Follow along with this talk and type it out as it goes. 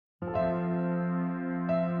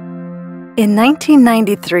In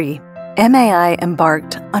 1993, MAI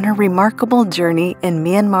embarked on a remarkable journey in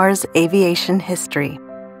Myanmar's aviation history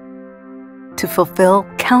to fulfill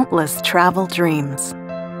countless travel dreams.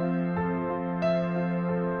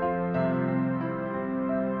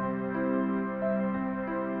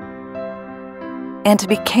 And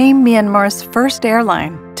became Myanmar's first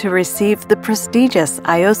airline to receive the prestigious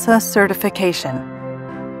IOSA certification.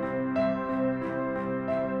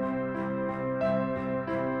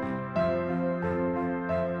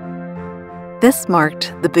 This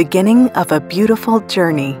marked the beginning of a beautiful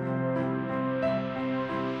journey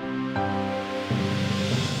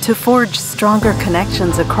to forge stronger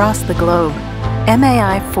connections across the globe.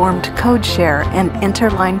 MAI formed codeshare and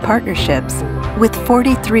interline partnerships with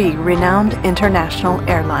 43 renowned international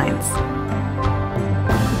airlines.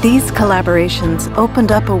 These collaborations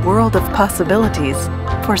opened up a world of possibilities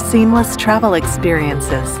for seamless travel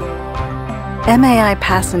experiences. MAI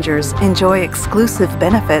passengers enjoy exclusive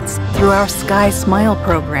benefits through our Sky Smile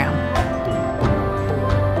program.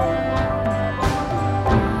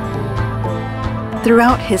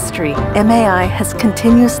 Throughout history, MAI has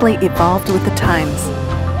continuously evolved with the times,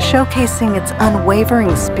 showcasing its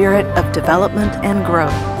unwavering spirit of development and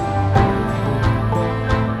growth.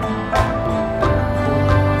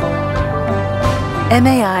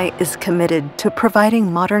 MAI is committed to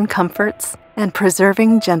providing modern comforts and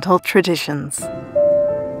preserving gentle traditions.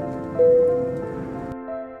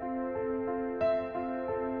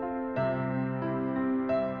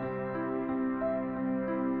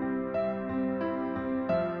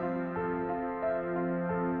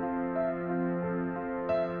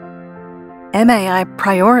 MAI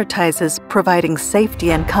prioritizes providing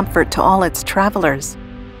safety and comfort to all its travelers,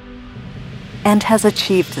 and has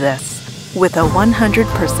achieved this with a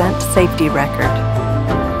 100% safety record.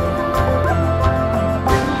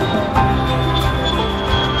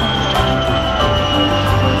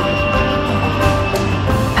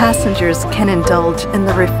 Passengers can indulge in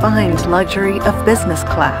the refined luxury of business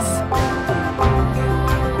class,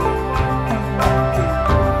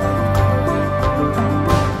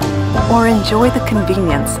 or enjoy the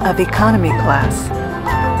convenience of economy class.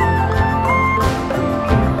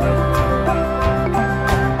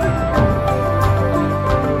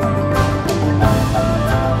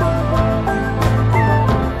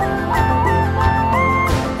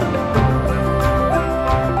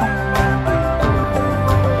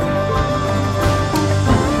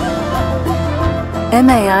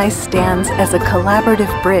 MAI stands as a collaborative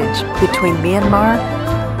bridge between Myanmar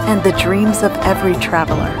and the dreams of every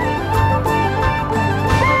traveler.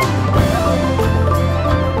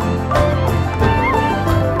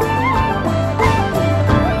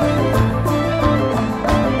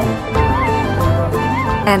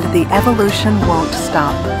 And the evolution won't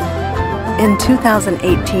stop. In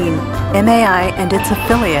 2018, MAI and its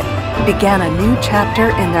affiliate began a new chapter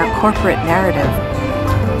in their corporate narrative.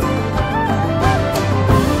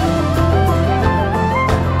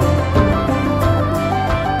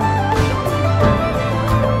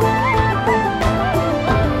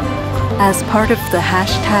 As part of the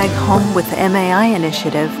 #HomeWithMAI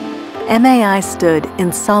initiative, MAI stood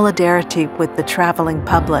in solidarity with the traveling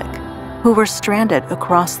public who were stranded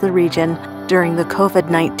across the region during the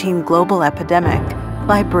COVID-19 global epidemic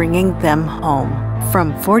by bringing them home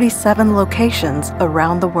from 47 locations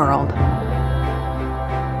around the world.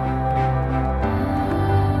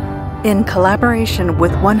 In collaboration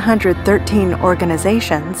with 113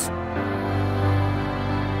 organizations,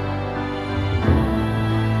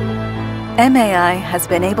 MAI has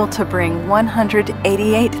been able to bring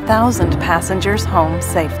 188,000 passengers home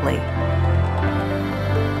safely.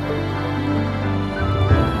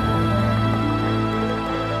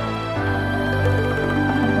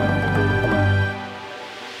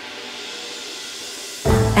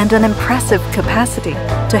 And an impressive capacity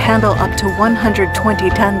to handle up to 120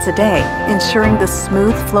 tons a day, ensuring the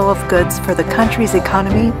smooth flow of goods for the country's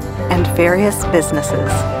economy and various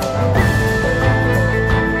businesses.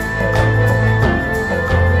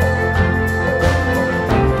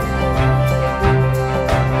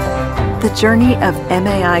 The journey of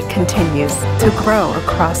MAI continues to grow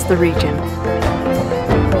across the region.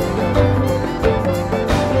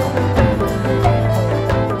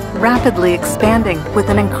 Rapidly expanding with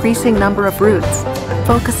an increasing number of routes,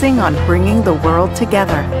 focusing on bringing the world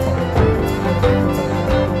together.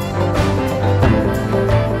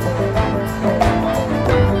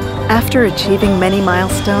 After achieving many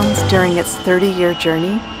milestones during its 30-year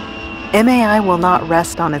journey, MAI will not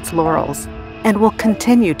rest on its laurels and will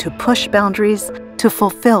continue to push boundaries to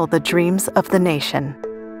fulfill the dreams of the nation.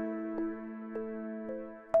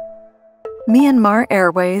 Myanmar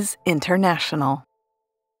Airways International.